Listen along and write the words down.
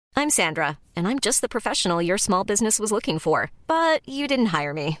I'm Sandra, and I'm just the professional your small business was looking for. But you didn't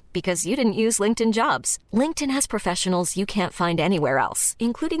hire me because you didn't use LinkedIn Jobs. LinkedIn has professionals you can't find anywhere else,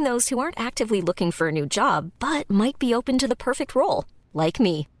 including those who aren't actively looking for a new job, but might be open to the perfect role, like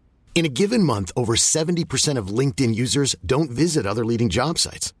me. In a given month, over 70% of LinkedIn users don't visit other leading job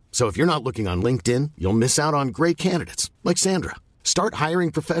sites. So if you're not looking on LinkedIn, you'll miss out on great candidates like Sandra. Start hiring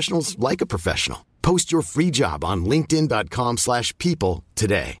professionals like a professional. Post your free job on linkedin.com/people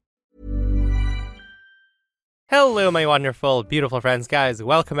today. Hello, my wonderful, beautiful friends, guys.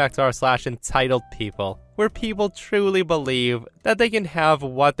 Welcome back to our /Entitled People, where people truly believe that they can have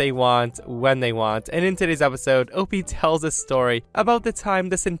what they want when they want. And in today's episode, OP tells a story about the time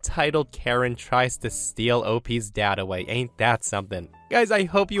this entitled Karen tries to steal OP's dad away. Ain't that something? Guys, I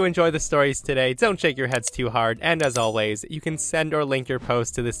hope you enjoy the stories today. Don't shake your heads too hard. And as always, you can send or link your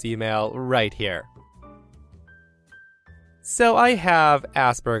post to this email right here. So I have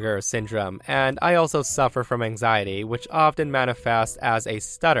Asperger's syndrome, and I also suffer from anxiety, which often manifests as a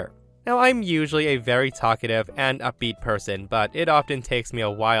stutter. Now, I'm usually a very talkative and upbeat person, but it often takes me a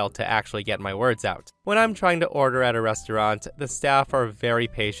while to actually get my words out. When I'm trying to order at a restaurant, the staff are very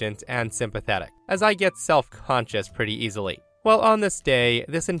patient and sympathetic, as I get self-conscious pretty easily. Well, on this day,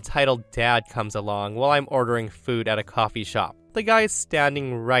 this entitled dad comes along while I'm ordering food at a coffee shop. The guy is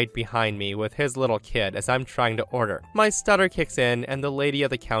standing right behind me with his little kid as I'm trying to order. My stutter kicks in and the lady at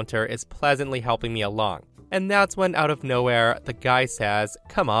the counter is pleasantly helping me along. And that's when, out of nowhere, the guy says,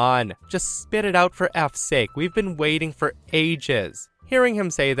 "Come on, just spit it out for F's sake, we've been waiting for ages." Hearing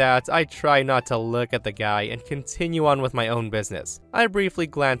him say that, I try not to look at the guy and continue on with my own business. I briefly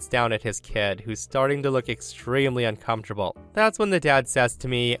glance down at his kid, who's starting to look extremely uncomfortable. That's when the dad says to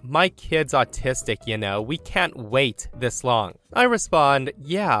me, "My kid's autistic, you know, we can't wait this long." I respond,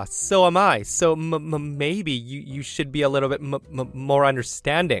 "Yeah, so am I, so maybe you should be a little bit more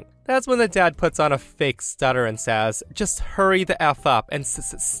understanding." That's when the dad puts on a fake stutter and says, "Just hurry the F up and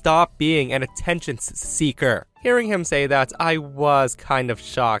stop being an attention seeker." Hearing him say that, I was kind of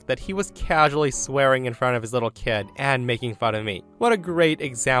shocked that he was casually swearing in front of his little kid and making fun of me. What a great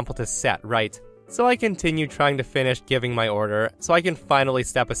example to set, right? So I continue trying to finish giving my order so I can finally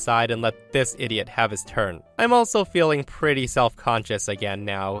step aside and let this idiot have his turn. I'm also feeling pretty self-conscious again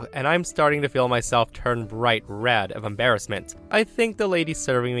now, and I'm starting to feel myself turn bright red of embarrassment. I think the lady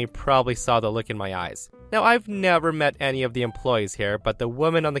serving me probably saw the look in my eyes. Now, I've never met any of the employees here, but the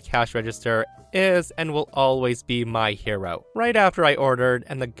woman on the cash register is and will always be my hero. Right after I ordered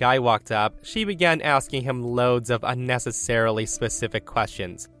and the guy walked up, she began asking him loads of unnecessarily specific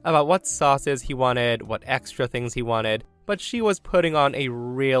questions about what sauces he wanted, what extra things he wanted, but she was putting on a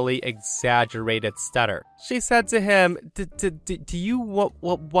really exaggerated stutter. She said to him, Do you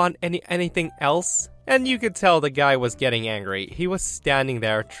want anything else? And you could tell the guy was getting angry. He was standing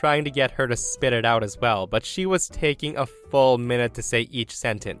there trying to get her to spit it out as well, but she was taking a full minute to say each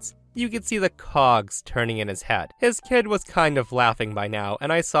sentence. You could see the cogs turning in his head. His kid was kind of laughing by now,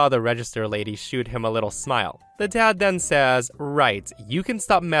 and I saw the register lady shoot him a little smile. The dad then says, "Right, you can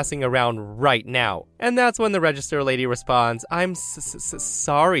stop messing around right now." And that's when the register lady responds, "I'm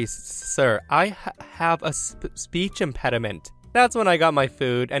sorry, sir, I have a speech impediment." That's when I got my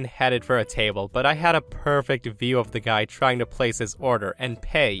food and headed for a table, but I had a perfect view of the guy trying to place his order and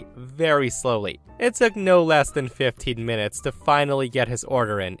pay very slowly. It took no less than 15 minutes to finally get his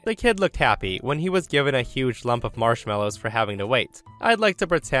order in. The kid looked happy when he was given a huge lump of marshmallows for having to wait. I'd like to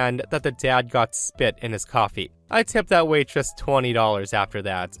pretend that the dad got spit in his coffee. I tipped that waitress $20 after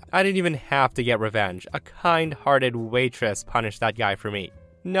that. I didn't even have to get revenge. A kind-hearted waitress punished that guy for me.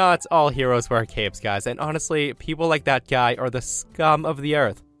 Not all heroes wear capes, guys, and honestly, people like that guy are the scum of the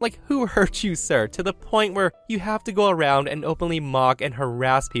earth. Like, who hurt you, sir, to the point where you have to go around and openly mock and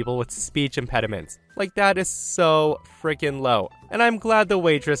harass people with speech impediments? Like, that is so freaking low. And I'm glad the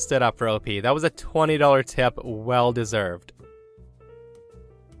waitress stood up for OP. That was a $20 tip, well deserved.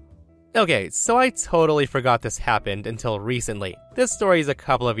 Okay, so I totally forgot this happened until recently. This story is a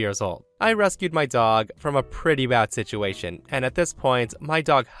couple of years old. I rescued my dog from a pretty bad situation, and at this point, my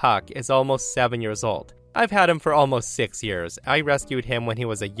dog Huck is almost 7 years old. I've had him for almost 6 years. I rescued him when he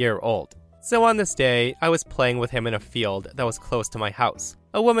was a year old. So on this day, I was playing with him in a field that was close to my house.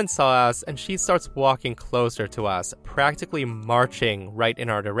 A woman saw us and she starts walking closer to us, practically marching right in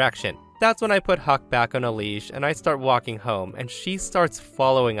our direction. That's when I put Huck back on a leash and I start walking home and she starts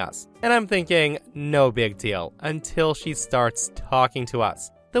following us. And I'm thinking, no big deal, until she starts talking to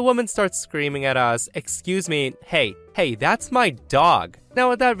us. The woman starts screaming at us, "Excuse me, hey, that's my dog."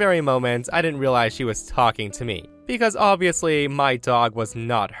 Now at that very moment, I didn't realize she was talking to me, because obviously my dog was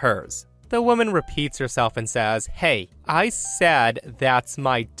not hers. The woman repeats herself and says, "Hey, I said that's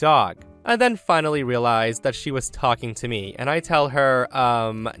my dog." I then finally realized that she was talking to me, and I tell her,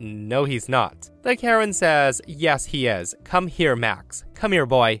 no he's not. The Karen says, "Yes he is. Come here, Max. Come here,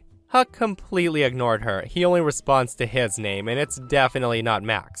 boy." Huck completely ignored her. He only responds to his name, and it's definitely not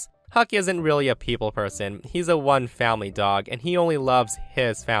Max. Huck isn't really a people person. He's a one-family dog, and he only loves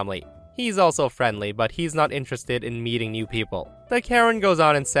his family. He's also friendly, but he's not interested in meeting new people. The Karen goes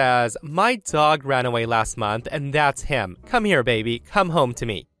on and says, "My dog ran away last month, and that's him. Come here, baby. Come home to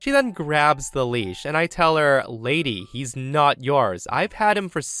me." She then grabs the leash, and I tell her, "Lady, he's not yours. I've had him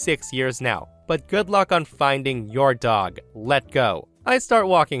for 6 years now. But good luck on finding your dog. Let go." I start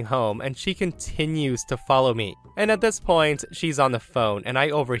walking home, and she continues to follow me. And at this point, she's on the phone, and I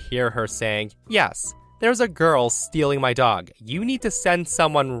overhear her saying, "Yes, there's a girl stealing my dog. You need to send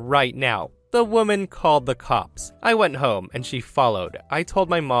someone right now." The woman called the cops. I went home, and she followed. I told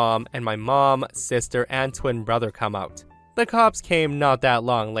my mom, and my mom, sister, and twin brother come out. The cops came not that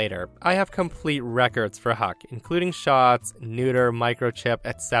long later. I have complete records for Huck, including shots, neuter, microchip,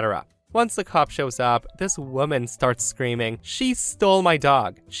 etc. Once the cop shows up, this woman starts screaming, "She stole my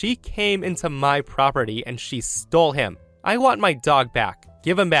dog. She came into my property and she stole him. I want my dog back.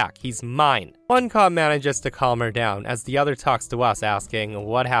 Give him back. He's mine." One cop manages to calm her down as the other talks to us asking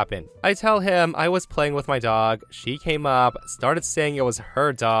what happened. I tell him I was playing with my dog. She came up, started saying it was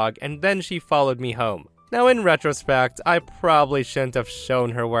her dog, and then she followed me home. Now, in retrospect, I probably shouldn't have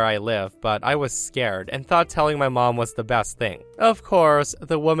shown her where I live, but I was scared and thought telling my mom was the best thing. Of course,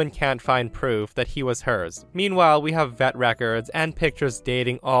 the woman can't find proof that he was hers. Meanwhile, we have vet records and pictures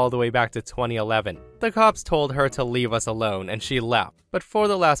dating all the way back to 2011. The cops told her to leave us alone, and she left. But for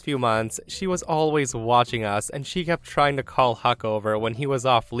the last few months, she was always watching us, and she kept trying to call Huck over when he was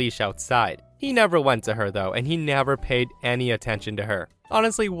off leash outside. He never went to her though, and he never paid any attention to her.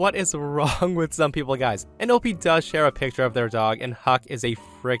 Honestly, what is wrong with some people, guys? And OP does share a picture of their dog, and Huck is a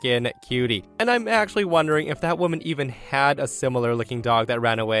freaking cutie. And I'm actually wondering if that woman even had a similar looking dog that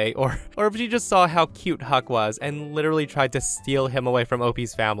ran away, or if she just saw how cute Huck was and literally tried to steal him away from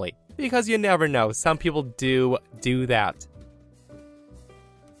OP's family. Because you never know, some people do that.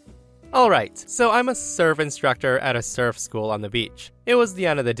 Alright, so I'm a surf instructor at a surf school on the beach. It was the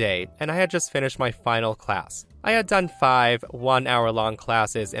end of the day, and I had just finished my final class. I had done 5 one-hour-long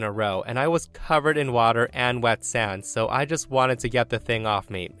classes in a row, and I was covered in water and wet sand, so I just wanted to get the thing off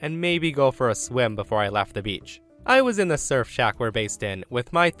me, and maybe go for a swim before I left the beach. I was in the surf shack we're based in,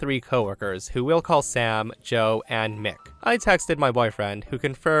 with my 3 coworkers, who we'll call Sam, Joe, and Mick. I texted my boyfriend, who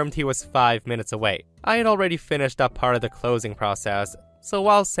confirmed he was 5 minutes away. I had already finished up part of the closing process, so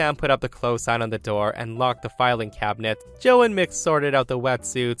while Sam put up the close sign on the door and locked the filing cabinet, Joe and Mick sorted out the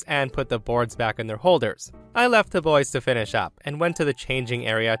wetsuits and put the boards back in their holders. I left the boys to finish up and went to the changing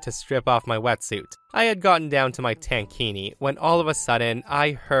area to strip off my wetsuit. I had gotten down to my tankini when all of a sudden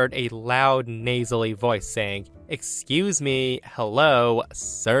I heard a loud nasally voice saying, "Excuse me, hello,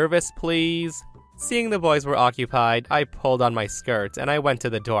 service please?" Seeing the boys were occupied, I pulled on my skirt and I went to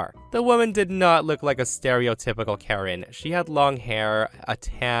the door. The woman did not look like a stereotypical Karen. She had long hair, a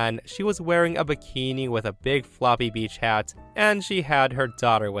tan, she was wearing a bikini with a big floppy beach hat, and she had her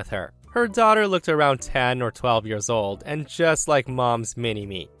daughter with her. Her daughter looked around 10 or 12 years old, and just like mom's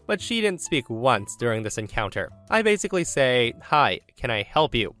mini-me. But she didn't speak once during this encounter. I basically say, "Hi, can I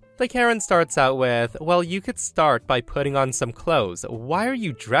help you?" The Karen starts out with, "Well, you could start by putting on some clothes. Why are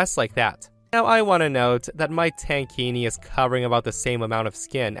you dressed like that?" Now, I want to note that my tankini is covering about the same amount of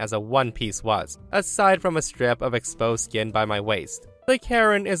skin as a one-piece was, aside from a strip of exposed skin by my waist. The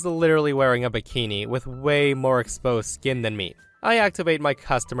Karen is literally wearing a bikini with way more exposed skin than me. I activate my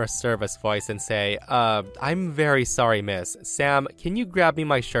customer service voice and say, I'm very sorry, miss. Sam, can you grab me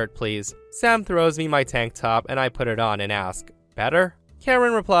my shirt, please?" Sam throws me my tank top and I put it on and ask, "Better?"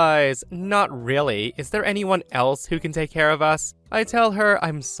 Karen replies, "Not really. Is there anyone else who can take care of us?" I tell her,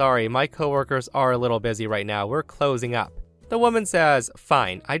 "I'm sorry, my coworkers are a little busy right now. We're closing up." The woman says,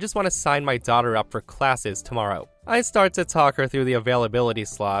 "Fine, I just want to sign my daughter up for classes tomorrow." I start to talk her through the availability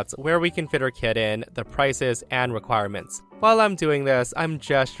slots, where we can fit her kid in, the prices, and requirements. While I'm doing this, I'm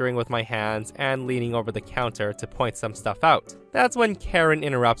gesturing with my hands and leaning over the counter to point some stuff out. That's when Karen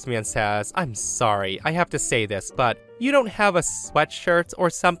interrupts me and says, "I'm sorry, I have to say this, but you don't have a sweatshirt or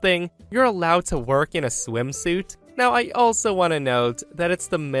something? You're allowed to work in a swimsuit?" Now, I also want to note that it's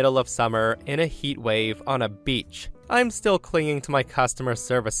the middle of summer in a heat wave on a beach. I'm still clinging to my customer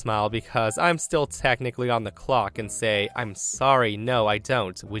service smile because I'm still technically on the clock and say, "I'm sorry, no, I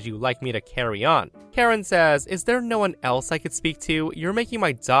don't. Would you like me to carry on?" Karen says, "Is there no one else I could speak to? You're making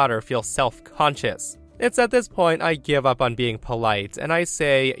my daughter feel self-conscious." It's at this point I give up on being polite and I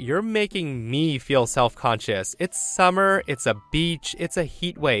say, you're making me feel self-conscious. It's summer, it's a beach, it's a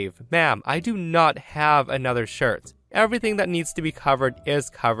heat wave. Ma'am, I do not have another shirt. Everything that needs to be covered is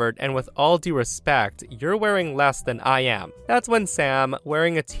covered, and with all due respect, you're wearing less than I am. That's when Sam,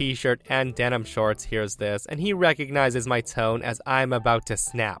 wearing a t-shirt and denim shorts, hears this, and he recognizes my tone as I'm about to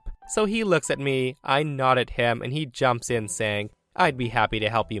snap. So he looks at me, I nod at him, and he jumps in saying, I'd be happy to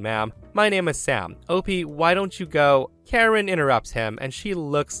help you, ma'am. My name is Sam. OP, why don't you go? Karen interrupts him, and she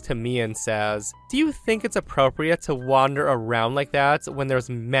looks to me and says, do you think it's appropriate to wander around like that when there's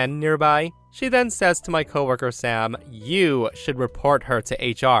men nearby? She then says to my coworker Sam, you should report her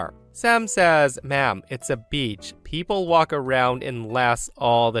to HR. Sam says, ma'am, it's a beach. People walk around in less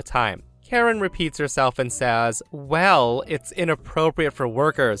all the time. Karen repeats herself and says, well, it's inappropriate for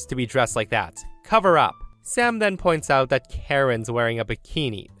workers to be dressed like that. Cover up. Sam then points out that Karen's wearing a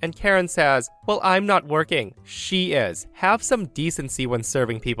bikini, and Karen says, well, I'm not working. She is. Have some decency when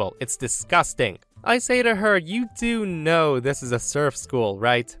serving people. It's disgusting. I say to her, you do know this is a surf school,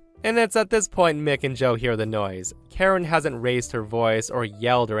 right? And it's at this point Mick and Joe hear the noise. Karen hasn't raised her voice or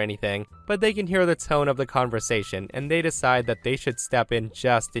yelled or anything, but they can hear the tone of the conversation, and they decide that they should step in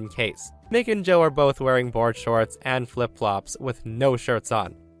just in case. Mick and Joe are both wearing board shorts and flip-flops with no shirts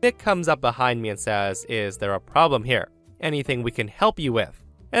on. Mick comes up behind me and says, is there a problem here? Anything we can help you with?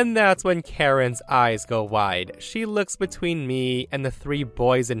 And that's when Karen's eyes go wide. She looks between me and the three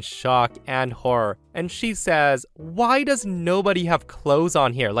boys in shock and horror, and she says, why does nobody have clothes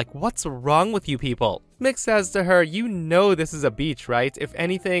on here? Like, what's wrong with you people? Mick says to her, you know this is a beach, right? If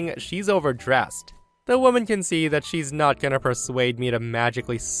anything, she's overdressed. The woman can see that she's not gonna persuade me to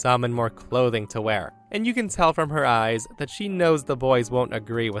magically summon more clothing to wear, and you can tell from her eyes that she knows the boys won't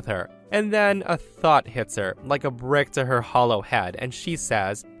agree with her. And then a thought hits her, like a brick to her hollow head, and she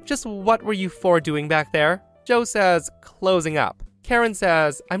says, just what were you four doing back there? Joe says, closing up. Karen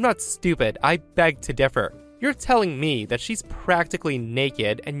says, I'm not stupid, I beg to differ. You're telling me that she's practically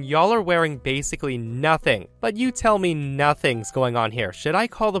naked and y'all are wearing basically nothing. But you tell me nothing's going on here. Should I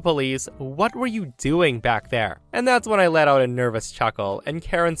call the police? What were you doing back there? And that's when I let out a nervous chuckle, and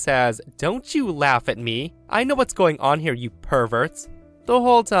Karen says, don't you laugh at me. I know what's going on here, you perverts. The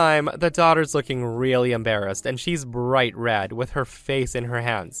whole time, the daughter's looking really embarrassed, and she's bright red with her face in her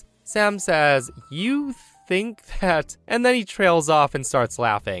hands. Sam says, you think that? And then he trails off and starts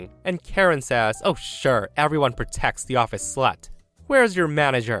laughing. And Karen says, oh sure, everyone protects the office slut. Where's your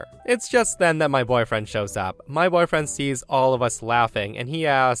manager? It's just then that my boyfriend shows up. My boyfriend sees all of us laughing, and he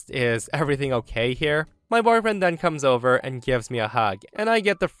asked, is everything okay here? My boyfriend then comes over and gives me a hug, and I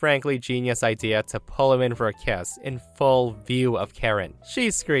get the frankly genius idea to pull him in for a kiss in full view of Karen.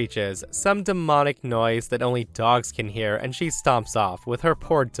 She screeches, some demonic noise that only dogs can hear, and she stomps off with her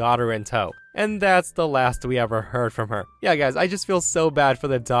poor daughter in tow. And that's the last we ever heard from her. Yeah, guys, I just feel so bad for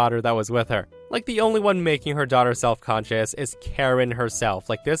the daughter that was with her. Like, the only one making her daughter self-conscious is Karen herself.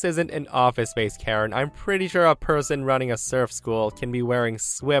 Like, this isn't an office-based Karen. I'm pretty sure a person running a surf school can be wearing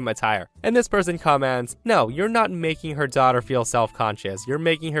swim attire. And this person comments, no, you're not making her daughter feel self-conscious. You're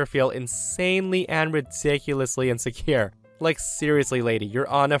making her feel insanely and ridiculously insecure. Like, seriously, lady, you're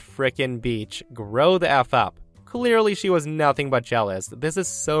on a frickin' beach. Grow the F up. Clearly, she was nothing but jealous. This is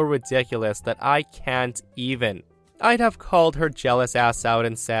so ridiculous that I can't even. I'd have called her jealous ass out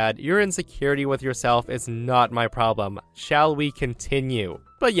and said, your insecurity with yourself is not my problem. Shall we continue?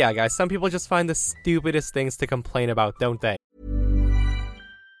 But yeah, guys, some people just find the stupidest things to complain about, don't they?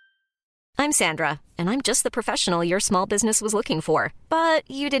 I'm Sandra, and I'm just the professional your small business was looking for. But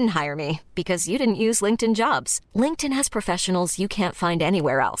you didn't hire me because you didn't use LinkedIn Jobs. LinkedIn has professionals you can't find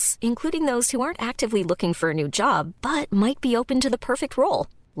anywhere else, including those who aren't actively looking for a new job, but might be open to the perfect role,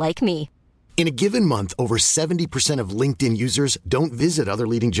 like me. In a given month, over 70% of LinkedIn users don't visit other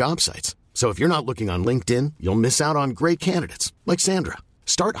leading job sites. So if you're not looking on LinkedIn, you'll miss out on great candidates like Sandra.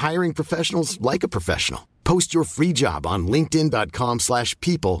 Start hiring professionals like a professional. Post your free job on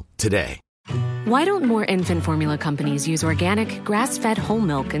linkedin.com/people today. Why don't more infant formula companies use organic, grass-fed whole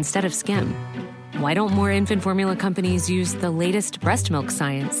milk instead of skim? Why don't more infant formula companies use the latest breast milk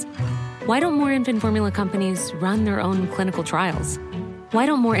science? Why don't more infant formula companies run their own clinical trials? Why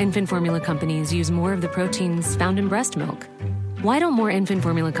don't more infant formula companies use more of the proteins found in breast milk? Why don't more infant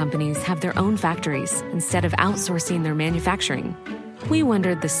formula companies have their own factories instead of outsourcing their manufacturing? We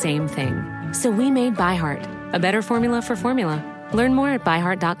wondered the same thing. So we made ByHeart, a better formula for formula. Learn more at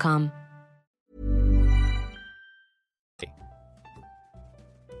byheart.com.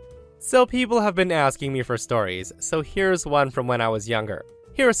 So people have been asking me for stories, so here's one from when I was younger.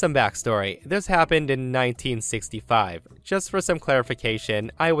 Here's some backstory. This happened in 1965. Just for some clarification,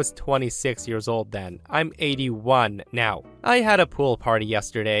 I was 26 years old then. I'm 81 now. I had a pool party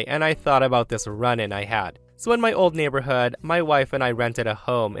yesterday, and I thought about this run-in I had. So in my old neighborhood, my wife and I rented a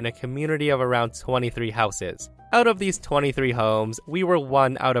home in a community of around 23 houses. Out of these 23 homes, we were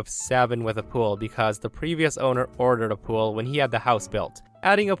 1 out of 7 with a pool because the previous owner ordered a pool when he had the house built.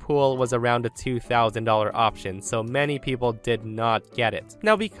 Adding a pool was around a $2,000 option, so many people did not get it.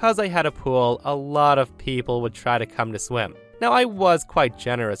 Now, because I had a pool, a lot of people would try to come to swim. Now, I was quite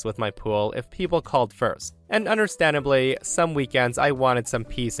generous with my pool if people called first. And understandably, some weekends I wanted some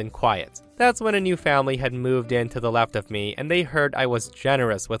peace and quiet. That's when a new family had moved in to the left of me, and they heard I was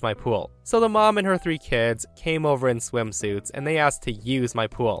generous with my pool. So the mom and her 3 kids came over in swimsuits, and they asked to use my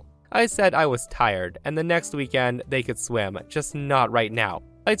pool. I said I was tired, and the next weekend they could swim, just not right now.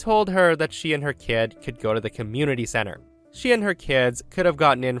 I told her that she and her kid could go to the community center. She and her kids could have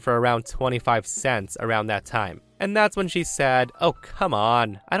gotten in for around 25 cents around that time. And that's when she said, "Oh, come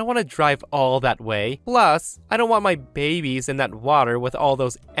on, I don't want to drive all that way. Plus, I don't want my babies in that water with all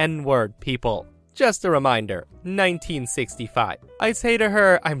those N-word people." Just a reminder, 1965. I say to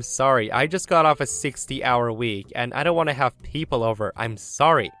her, "I'm sorry, I just got off a 60-hour week and I don't want to have people over. I'm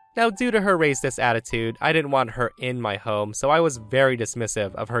sorry." Now, due to her racist attitude, I didn't want her in my home, so I was very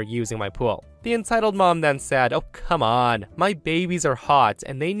dismissive of her using my pool. The entitled mom then said, "Oh, come on, my babies are hot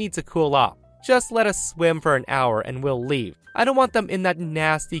and they need to cool off. Just let us swim for an hour and we'll leave. I don't want them in that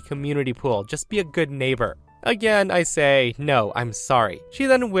nasty community pool, just be a good neighbor." Again, I say, "No, I'm sorry." She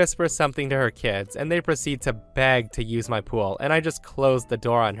then whispers something to her kids, and they proceed to beg to use my pool, and I just close the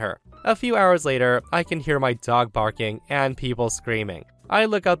door on her. A few hours later, I can hear my dog barking and people screaming. I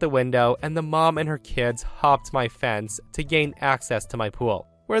look out the window, and the mom and her kids hopped my fence to gain access to my pool,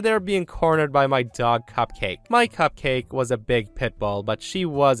 where they're being cornered by my dog Cupcake. My Cupcake was a big pit bull, but she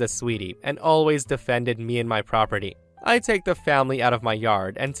was a sweetie and always defended me and my property. I take the family out of my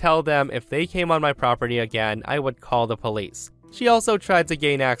yard and tell them if they came on my property again, I would call the police. She also tried to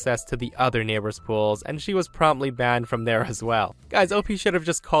gain access to the other neighbors' pools, and she was promptly banned from there as well. Guys, OP should have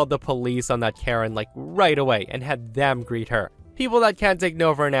just called the police on that Karen right away and had them greet her. People that can't take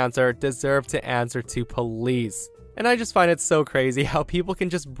no for an answer deserve to answer to police. And I just find it so crazy how people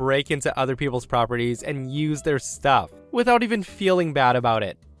can just break into other people's properties and use their stuff without even feeling bad about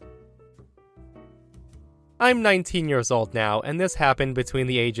it. I'm 19 years old now, and this happened between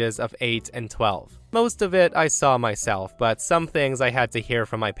the ages of 8 and 12. Most of it I saw myself, but some things I had to hear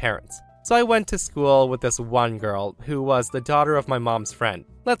from my parents. So I went to school with this one girl who was the daughter of my mom's friend.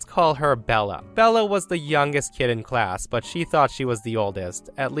 Let's call her Bella. Bella was the youngest kid in class, but she thought she was the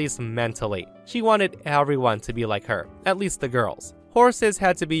oldest, at least mentally. She wanted everyone to be like her, at least the girls. Horses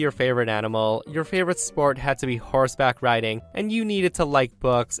had to be your favorite animal, your favorite sport had to be horseback riding, and you needed to like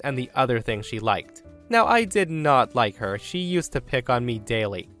books and the other things she liked. Now, I did not like her. She used to pick on me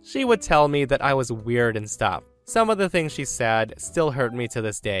daily. She would tell me that I was weird and stuff. Some of the things she said still hurt me to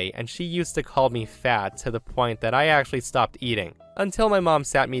this day, and she used to call me fat to the point that I actually stopped eating, until my mom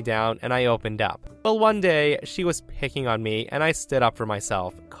sat me down and I opened up. Well, one day, she was picking on me and I stood up for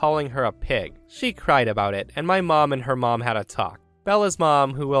myself, calling her a pig. She cried about it, and my mom and her mom had a talk. Bella's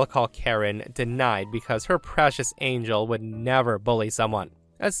mom, who we'll call Karen, denied because her precious angel would never bully someone,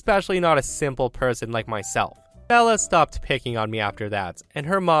 especially not a simple person like myself. Bella stopped picking on me after that, and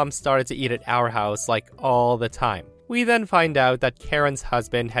her mom started to eat at our house all the time. We then find out that Karen's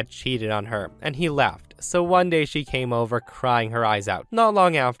husband had cheated on her, and he left, so one day she came over crying her eyes out. Not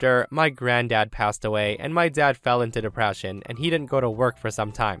long after, my granddad passed away, and my dad fell into depression, and he didn't go to work for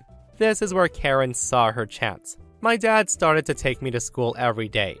some time. This is where Karen saw her chance. My dad started to take me to school every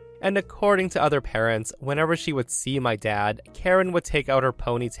day. And according to other parents, whenever she would see my dad, Karen would take out her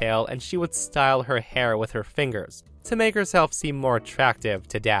ponytail and she would style her hair with her fingers to make herself seem more attractive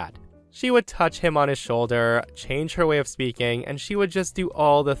to dad. She would touch him on his shoulder, change her way of speaking, and she would just do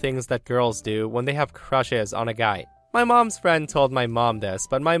all the things that girls do when they have crushes on a guy. My mom's friend told my mom this,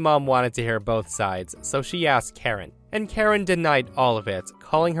 but my mom wanted to hear both sides, so she asked Karen. And Karen denied all of it,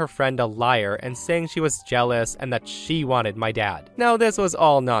 calling her friend a liar and saying she was jealous and that she wanted my dad. Now, this was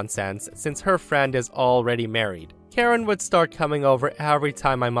all nonsense, since her friend is already married. Karen would start coming over every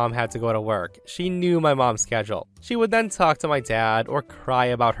time my mom had to go to work. She knew my mom's schedule. She would then talk to my dad or cry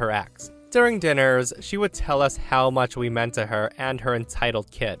about her ex. During dinners, she would tell us how much we meant to her and her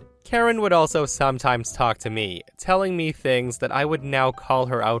entitled kid. Karen would also sometimes talk to me, telling me things that I would now call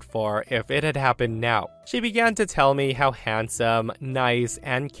her out for if it had happened now. She began to tell me how handsome, nice,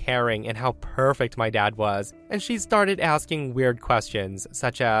 and caring and how perfect my dad was, and she started asking weird questions,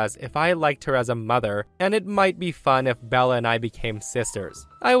 such as if I liked her as a mother, and it might be fun if Bella and I became sisters.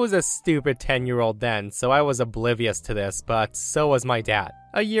 I was a stupid 10-year-old then, so I was oblivious to this, but so was my dad.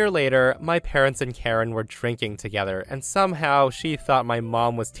 A year later, my parents and Karen were drinking together, and somehow she thought my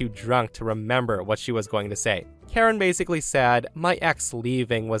mom was too drunk to remember what she was going to say. Karen basically said, "My ex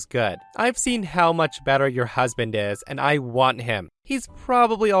leaving was good. I've seen how much better your husband is, and I want him. He's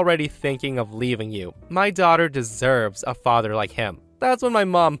probably already thinking of leaving you. My daughter deserves a father like him." That's when my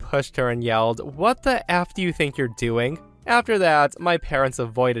mom pushed her and yelled, "What the F do you think you're doing?" After that, my parents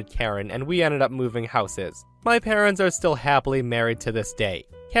avoided Karen and we ended up moving houses. My parents are still happily married to this day.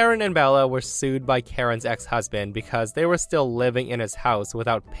 Karen and Bella were sued by Karen's ex-husband because they were still living in his house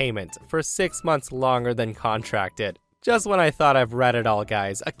without payment for 6 months longer than contracted. Just when I thought I've read it all,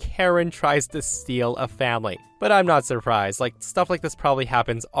 guys, a Karen tries to steal a family. But I'm not surprised, stuff like this probably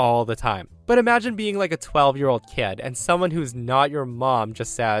happens all the time. But imagine being like a 12-year-old kid and someone who's not your mom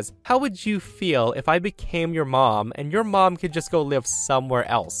just says, "How would you feel if I became your mom and your mom could just go live somewhere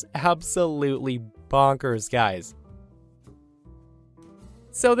else?" Absolutely bonkers, guys.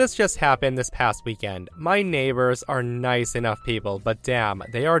 So this just happened this past weekend. My neighbors are nice enough people, but damn,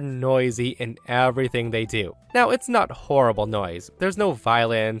 they are noisy in everything they do. Now, it's not horrible noise. There's no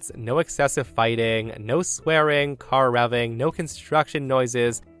violence, no excessive fighting, no swearing, car revving, no construction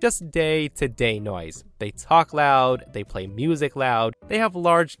noises, just day-to-day noise. They talk loud, they play music loud, they have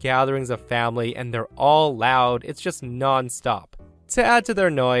large gatherings of family, and they're all loud. It's just non-stop. To add to their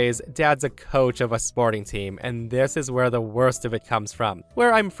noise, Dad's a coach of a sporting team, and this is where the worst of it comes from.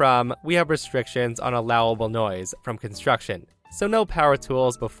 Where I'm from, we have restrictions on allowable noise from construction. So no power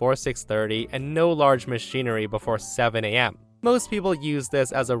tools before 6:30 and no large machinery before 7 a.m. Most people use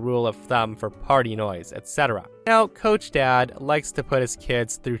this as a rule of thumb for party noise, etc. Now, Coach Dad likes to put his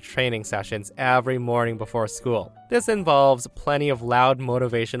kids through training sessions every morning before school. This involves plenty of loud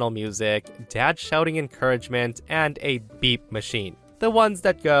motivational music, Dad shouting encouragement, and a beep machine. The ones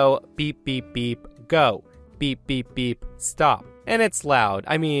that go beep beep beep, go, beep beep beep, stop. And it's loud.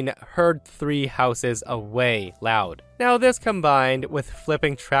 I mean, heard 3 houses away loud. Now this combined with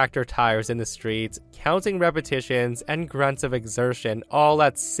flipping tractor tires in the streets, counting repetitions, and grunts of exertion all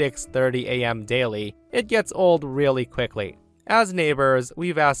at 6:30 a.m. daily, it gets old really quickly. As neighbors,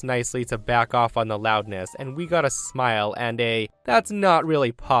 we've asked nicely to back off on the loudness, and we got a smile and a "that's not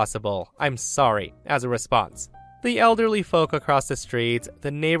really possible, I'm sorry" as a response. The elderly folk across the street, the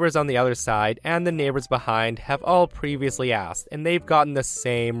neighbors on the other side, and the neighbors behind have all previously asked, and they've gotten the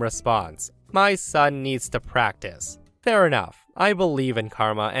same response. "My son needs to practice." Fair enough. I believe in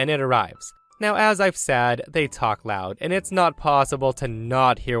karma, and it arrives. Now, as I've said, they talk loud, and it's not possible to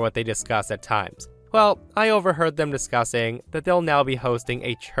not hear what they discuss at times. Well, I overheard them discussing that they'll now be hosting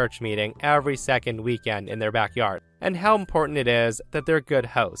a church meeting every second weekend in their backyard, and how important it is that they're good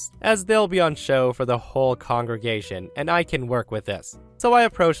hosts, as they'll be on show for the whole congregation, and I can work with this. So I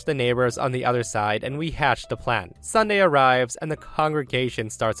approached the neighbors on the other side, and we hatched a plan. Sunday arrives, and the congregation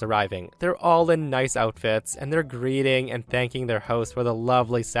starts arriving. They're all in nice outfits, and they're greeting and thanking their host for the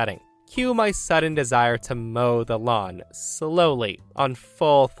lovely setting. Cue my sudden desire to mow the lawn, slowly, on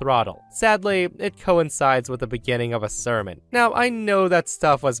full throttle. Sadly, it coincides with the beginning of a sermon. Now, I know that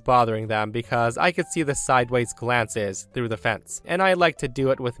stuff was bothering them because I could see the sideways glances through the fence, and I like to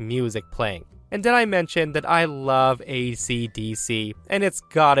do it with music playing. And did I mention that I love AC/DC, and it's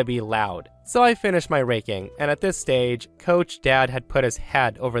gotta be loud? So I finished my raking, and at this stage, Coach Dad had put his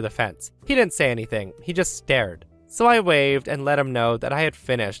head over the fence. He didn't say anything, he just stared. So I waved and let him know that I had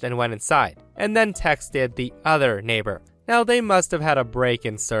finished and went inside, and then texted the other neighbor. Now they must have had a break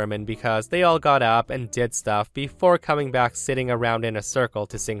in sermon because they all got up and did stuff before coming back sitting around in a circle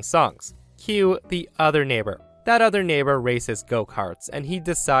to sing songs. Cue the other neighbor. That other neighbor races go-karts, and he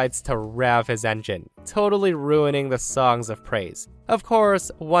decides to rev his engine, totally ruining the songs of praise. Of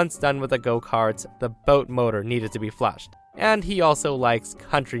course, once done with the go-karts, the boat motor needed to be flushed. And he also likes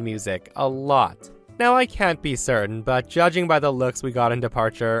country music a lot. Now, I can't be certain, but judging by the looks we got in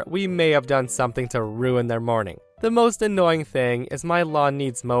departure, we may have done something to ruin their morning. The most annoying thing is my lawn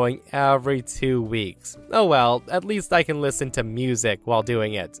needs mowing every 2 weeks. Oh well, at least I can listen to music while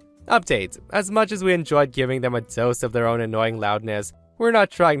doing it. Update: as much as we enjoyed giving them a dose of their own annoying loudness, we're not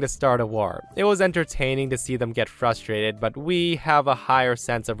trying to start a war. It was entertaining to see them get frustrated, but we have a higher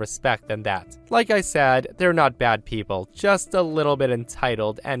sense of respect than that. Like I said, they're not bad people, just a little bit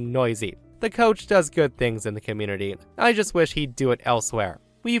entitled and noisy. The coach does good things in the community. I just wish he'd do it elsewhere.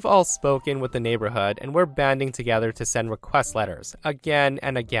 We've all spoken with the neighborhood, and we're banding together to send request letters, again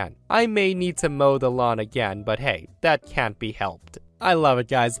and again. I may need to mow the lawn again, but hey, that can't be helped. I love it,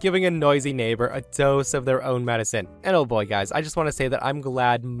 guys, giving a noisy neighbor a dose of their own medicine. And oh boy, guys, I just want to say that I'm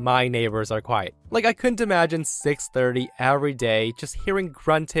glad my neighbors are quiet. Like, I couldn't imagine 6:30 every day just hearing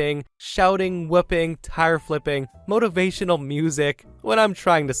grunting, shouting, whooping, tire flipping, motivational music when I'm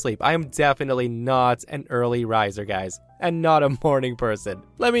trying to sleep. I am definitely not an early riser, guys, and not a morning person.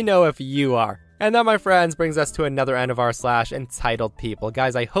 Let me know if you are. And that, my friends, brings us to another end of our /Entitled People.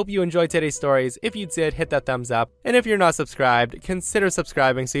 Guys, I hope you enjoyed today's stories. If you did, hit that thumbs up. And if you're not subscribed, consider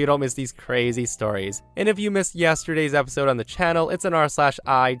subscribing so you don't miss these crazy stories. And if you missed yesterday's episode on the channel, it's an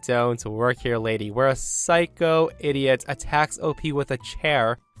r/I don't work here lady, where a psycho idiot attacks OP with a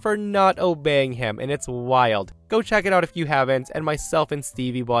chair for not obeying him, and it's wild. Go check it out if you haven't, and myself and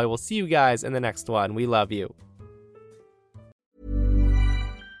Stevie Boy will see you guys in the next one. We love you.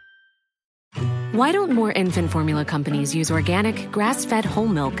 Why don't more infant formula companies use organic, grass-fed whole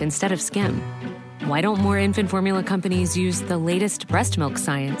milk instead of skim? Why don't more infant formula companies use the latest breast milk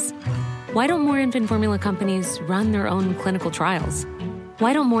science? Why don't more infant formula companies run their own clinical trials?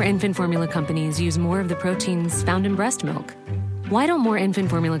 Why don't more infant formula companies use more of the proteins found in breast milk? Why don't more infant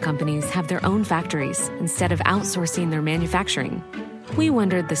formula companies have their own factories instead of outsourcing their manufacturing? We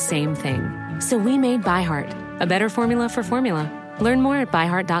wondered the same thing. So we made ByHeart, a better formula for formula. Learn more at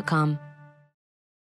byheart.com.